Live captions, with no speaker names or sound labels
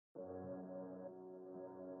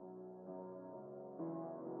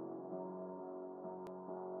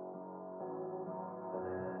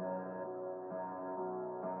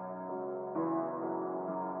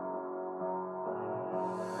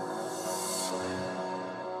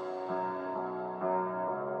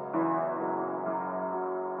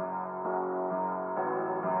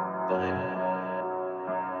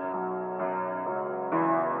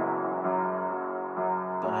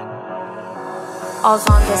Als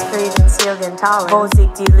anders Frieden Silgentalen, wo sich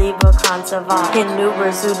die Liebe konserviert.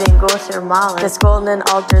 Hinüber zu den großen Malen, des goldenen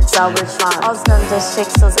Alters Zauberschlag. Ausland des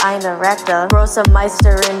Schicksals eine Rechte, große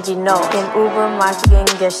Meisterin die Not. In übermächtigen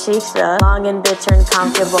Geschichte, langen bitteren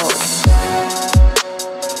Kampfgebot.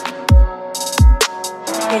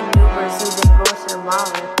 Hinüber zu den großen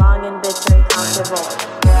Malen, langen bitteren Kampfgebot.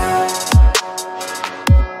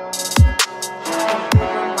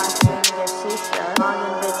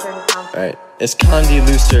 Right. Es kann die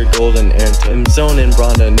Lüster golden Ernte im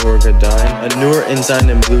Sonnenbrande nur gedeihen, nur in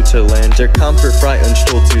seinem Blute lernt der Kampf für frei und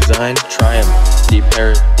stolz zu sein. Triumph, die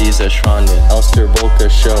Paradiese schwanden, aus der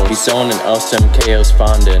Wolke show, die Sonnen aus dem Chaos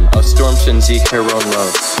fanden, aus Sturmchen Sieg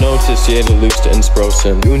heranlauf. Not ist jede Lust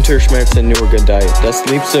entsprossen, unter Schmerzen nur gedeiht, das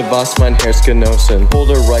Liebste, was mein Herz genossen,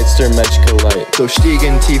 Holder reizt der Menschgeleit. So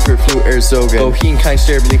stiegen tiefer Flut ersogen, wohin kein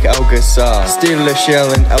sterblich Auge sah, stille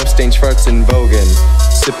Schellen aus den schwarzen Bogen.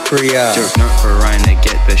 Cypria. Durch Nordvereine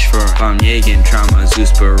geht beschworen, beim Jägen Trauma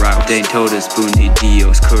süß beraubt, den Todesbund die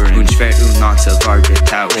Dios kuren, und Schwert und Nachsel war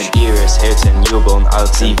getauscht. In ihres Herzen jubeln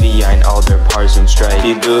alt sie wie ein alter Parson Streit,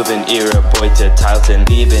 die Löwen ihre Beute teilten,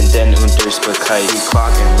 Liebenden und Durstbarkeit, die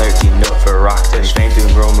Klagen lehrt die Not verrachten, schwenkt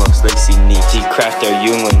und Romos lässt sie nicht, die Kraft der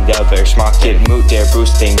Jungen der verschmackt, gibt Mut der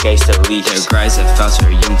Brust den Geist erliegt, der Greise fällt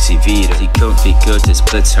verjüngt sie wieder, sie kommt wie Gottes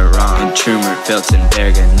Blitz heran, und trümmert Felsen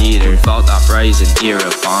Berge nieder, und fällt auf Reisen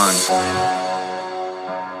ihre Bahn.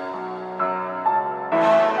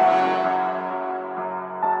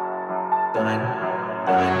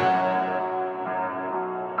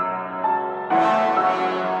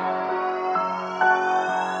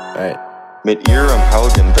 Right. Mit ihrem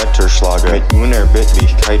helden Wetterschlager, mit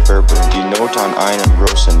Unerbittlichkeit verbringt die Not an einem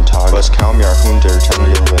großen Tag, was kaum Jahrhunderten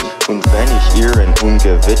gelingt. Und wenn ich ihren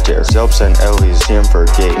Ungewitter, selbst ein Elysium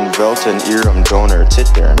vergeht, in Welten ihrem Donner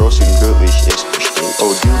zittern, groß und göttlich ist besteht.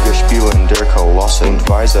 O du Gespielen der Kolosse und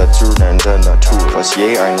weiser zürnende Natur, was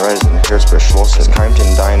je ein Reisenherz beschlossen, es keimt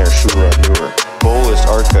in deiner Schuhe nur. Wohl ist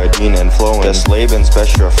Arkadien entflohen, des Lebens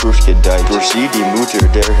bester Frucht gedeiht, durch sie die Mutter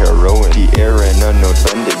der Heroen, die ehrene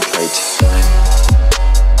Notwendigkeit.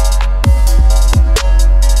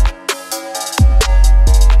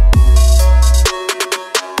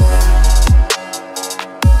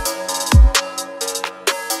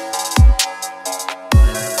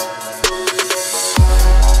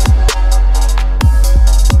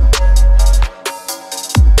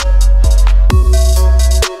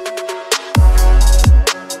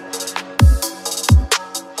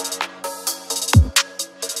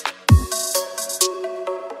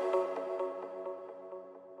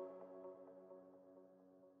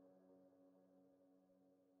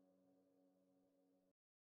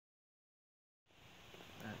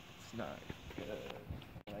 It's not good.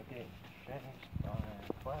 I get changed by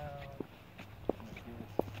a cloud.